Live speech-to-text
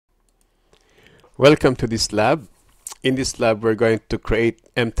Welcome to this lab. In this lab, we're going to create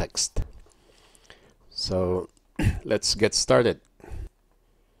MText. So let's get started.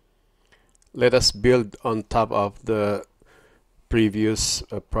 Let us build on top of the previous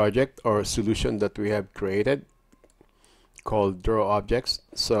project or solution that we have created called draw objects.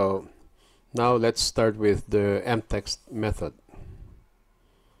 So now let's start with the MText method.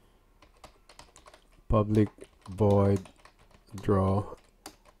 Public void draw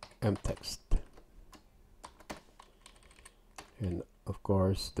MText. And of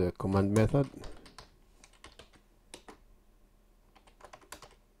course the command method.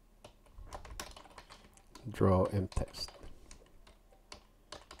 Draw MText.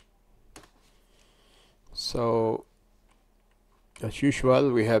 So as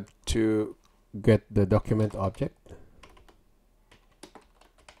usual, we have to get the document object.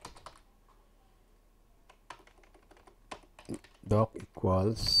 Doc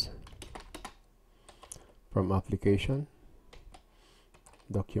equals from application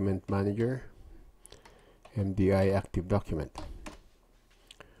document manager MDI active document.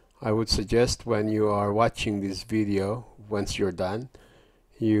 I would suggest when you are watching this video, once you're done,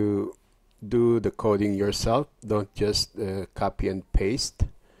 you do the coding yourself. Don't just copy and paste,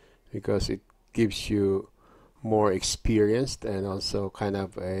 because it gives you more experienced and also kind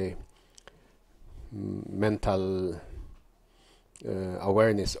of a mental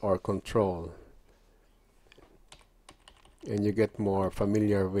awareness or control, and you get more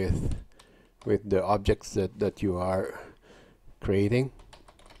familiar with the objects that you are creating.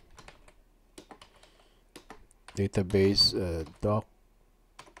 Database doc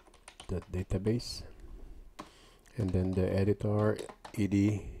database, and then the editor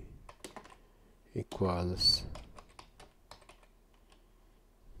ed equals,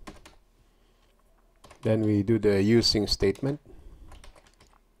 then we do the using statement.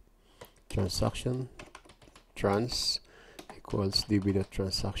 Transaction trans equals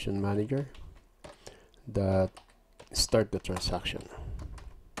db.transaction manager that start the transaction.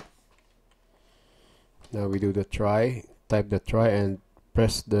 Now we do the try, type the try and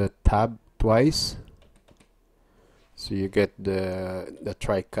press the tab twice, so you get the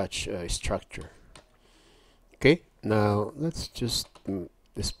try catch structure. Okay, now let's just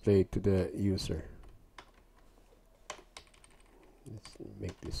display to the user. Let's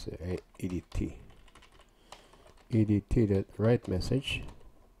make this EDT. EDT, that write message.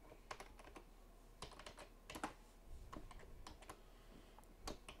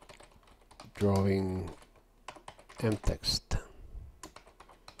 Drawing MText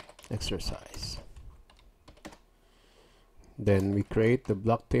exercise. Then we create the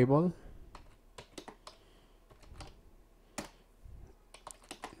block table.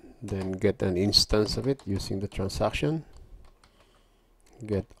 Then get an instance of it using the transaction.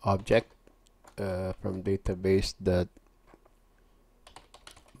 Get object from database that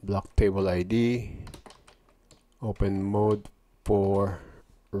block table ID, open mode for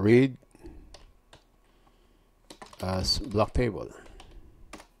read as block table.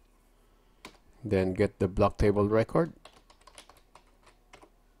 Then get the block table record,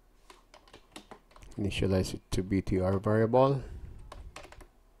 initialize it to BTR variable.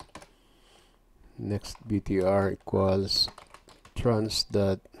 Next BTR equals trans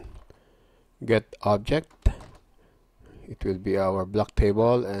that get object. It will be our block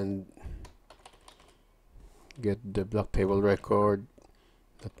table, and get the block table record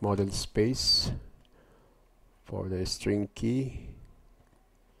that model space for the string key,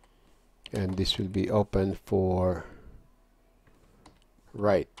 and this will be open for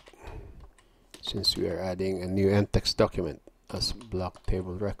write, since we are adding a new MText document as block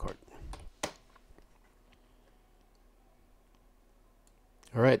table record.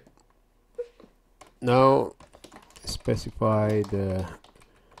 Alright, now specify the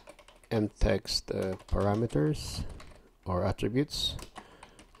MText parameters or attributes,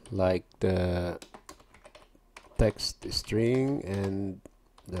 like the text string and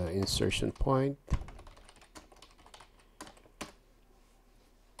the insertion point.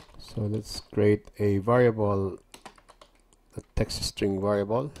 So let's create a variable, a text string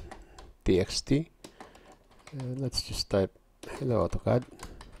variable, txt. Let's just type hello AutoCAD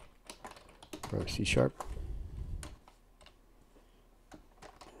from C#.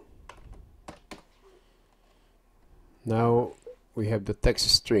 Now we have the text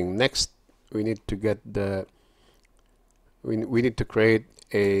string. Next, we need to get the we need to create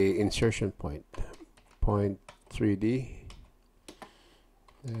a insertion point. Point 3D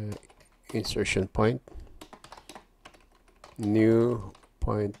insertion point, new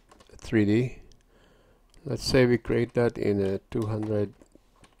point 3D. Let's say we create that in a 200.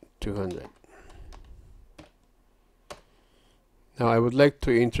 Now I would like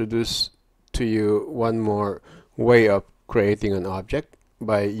to introduce to you one more way of creating an object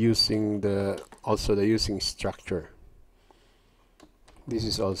by using the using structure. This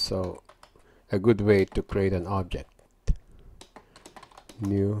is also a good way to create an object.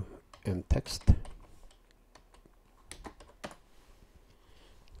 New MText.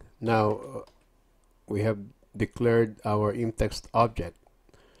 Now we have declared our MText object.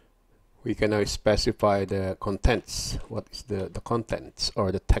 We can now specify the contents. What is the contents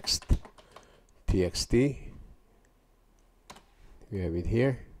or the text? txt. We have it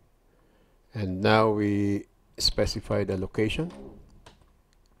here. And now we specify the location.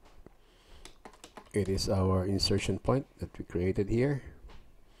 It is our insertion point that we created here.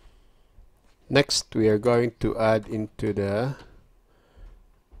 Next, we are going to add into the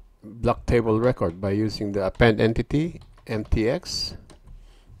BlockTable record by using the append entity MText,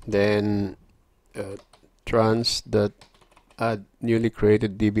 then trans.add newly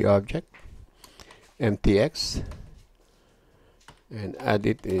created DB object MText, and add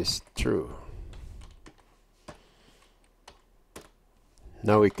it is true.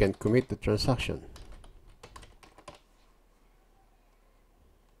 Now we can commit the transaction.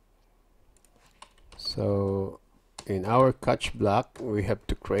 So in our catch block, we have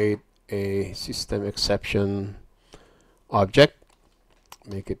to create a system exception object,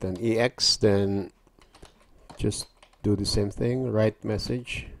 make it an EX, then just do the same thing, write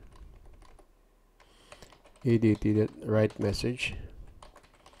message, edit write message,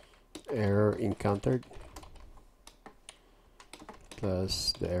 error encountered,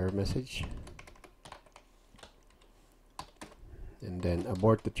 plus the error message, and then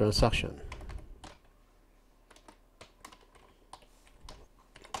abort the transaction.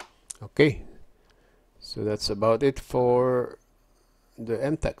 Okay, so that's about it for the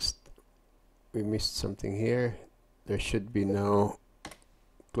MText. We missed something here. There should be no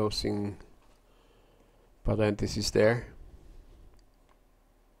closing parentheses there.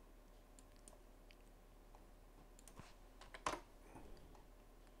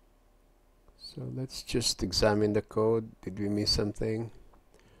 So let's just examine the code. Did we miss something?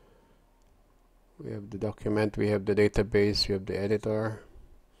 We have the document, we have the database, we have the editor.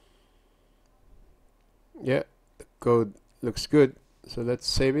 Yeah, the code looks good. So let's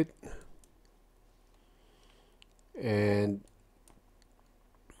save it. And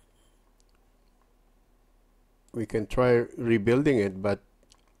we can try rebuilding it, but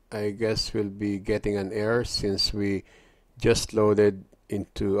I guess we'll be getting an error since we just loaded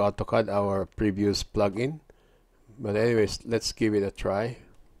into AutoCAD our previous plugin. But anyways, let's give it a try.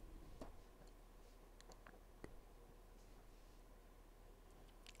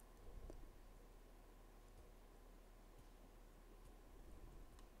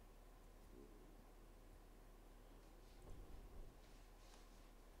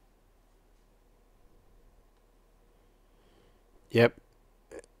 Yep,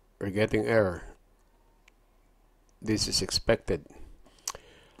 we're getting error. This is expected.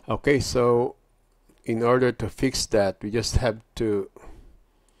 Okay, so in order to fix that, we just have to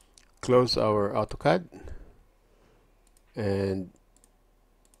close our AutoCAD and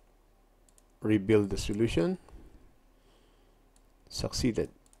rebuild the solution. Succeeded.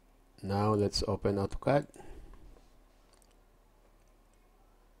 Now let's open AutoCAD.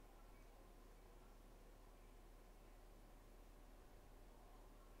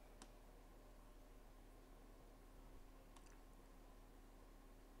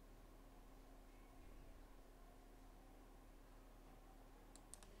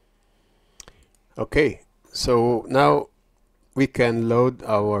 Okay, so now we can load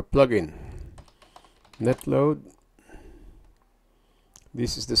our plugin. Net load.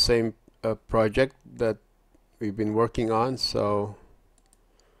 This is the same project that we've been working on, so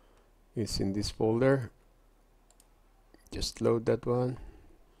it's in this folder. Just load that one.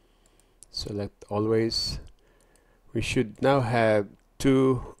 Select always. We should now have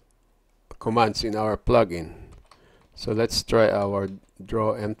 2 commands in our plugin. So let's try our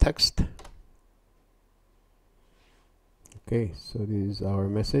draw MText. Okay, so this is our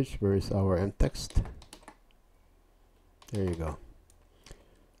message. Where is our MText? There you go.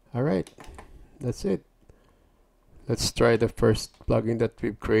 Alright, that's it. Let's try the first plugin that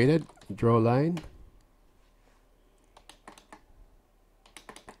we've created, draw line.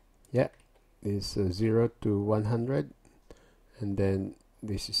 Yeah, this is 0 to 100, and then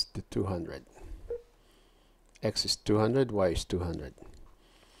this is the 200. X is 200, Y is 200.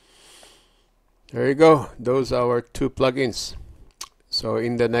 There you go. Those are our 2 plugins. So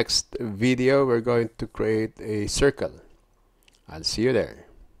in the next video, we're going to create a circle. I'll see you there.